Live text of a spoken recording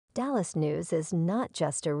Dallas news is not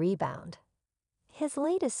just a rebound. His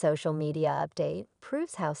latest social media update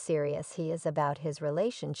proves how serious he is about his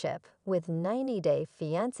relationship with 90-day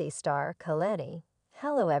Fiancé star Kalani.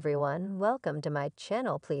 Hello everyone, welcome to my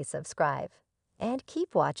channel. Please subscribe and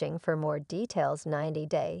keep watching for more details.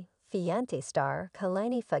 90-day Fiancé star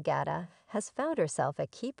Kalani Fagata has found herself a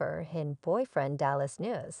keeper in boyfriend Dallas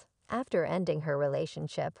news after ending her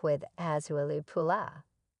relationship with Asuelu Pula.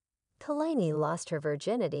 Kalani lost her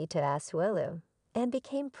virginity to Asuelu and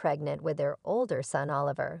became pregnant with their older son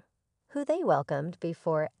Oliver, who they welcomed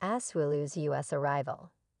before Asuelu's U.S.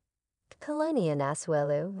 arrival. Kalani and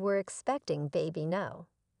Asuelu were expecting baby No.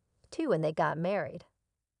 2 when they got married.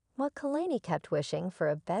 While Kalani kept wishing for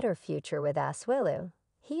a better future with Asuelu,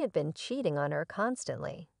 he had been cheating on her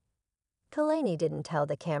constantly. Kalani didn't tell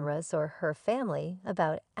the cameras or her family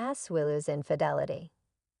about Asuelu's infidelity.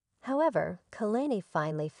 However, Kalani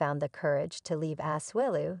finally found the courage to leave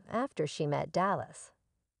Asuelu after she met Dallas.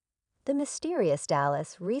 The mysterious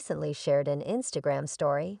Dallas recently shared an Instagram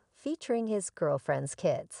story featuring his girlfriend's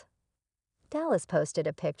kids. Dallas posted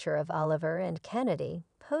a picture of Oliver and Kennedy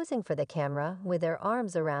posing for the camera with their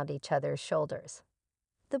arms around each other's shoulders.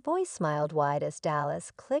 The boys smiled wide as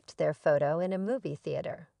Dallas clicked their photo in a movie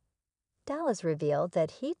theater. Dallas revealed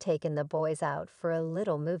that he'd taken the boys out for a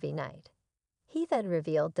little movie night. He then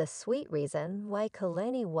revealed the sweet reason why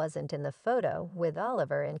Kalani wasn't in the photo with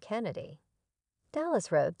Oliver and Kennedy. Dallas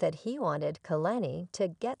wrote that he wanted Kalani to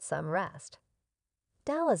get some rest.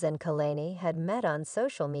 Dallas and Kalani had met on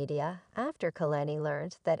social media after Kalani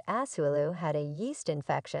learned that Asuelu had a yeast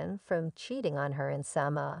infection from cheating on her in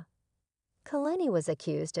Samoa. Kalani was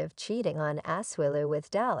accused of cheating on Asuelu with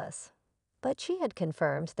Dallas, but she had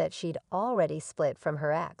confirmed that she'd already split from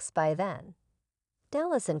her ex by then.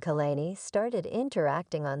 Dallas and Kalani started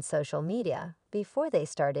interacting on social media before they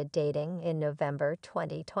started dating in November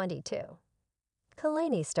 2022.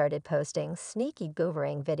 Kalani started posting sneaky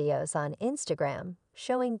goovering videos on Instagram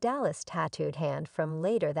showing Dallas' tattooed hand from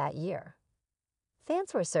later that year.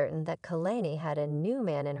 Fans were certain that Kalani had a new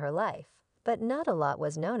man in her life, but not a lot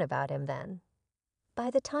was known about him then.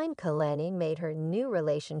 By the time Kalani made her new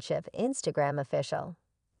relationship Instagram official,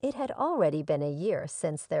 it had already been a year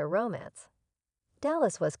since their romance.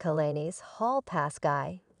 Dallas was Kalani's hall pass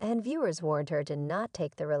guy, and viewers warned her to not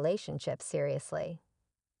take the relationship seriously.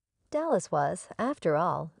 Dallas was, after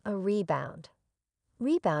all, a rebound.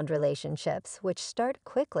 Rebound relationships, which start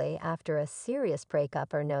quickly after a serious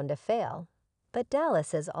breakup, are known to fail, but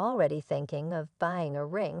Dallas is already thinking of buying a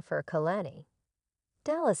ring for Kalani.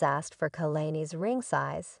 Dallas asked for Kalani's ring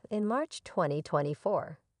size in March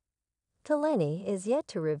 2024. Kalani is yet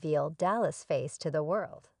to reveal Dallas' face to the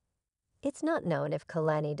world. It's not known if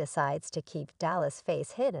Kalani decides to keep Dallas'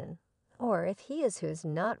 face hidden, or if he is who's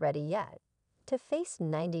not ready yet to face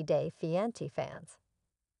 90-day Fiancé fans.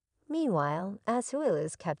 Meanwhile,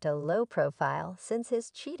 Asuelu's kept a low profile since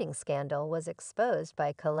his cheating scandal was exposed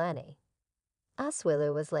by Kalani.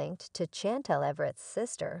 Asuelu was linked to Chantel Everett's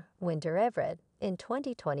sister, Winter Everett, in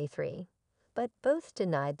 2023, but both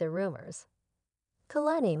denied the rumors.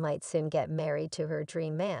 Kalani might soon get married to her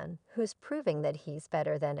dream man, who's proving that he's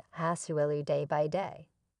better than Asuelu day by day.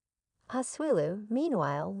 Asuelu,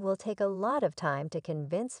 meanwhile, will take a lot of time to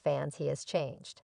convince fans he has changed.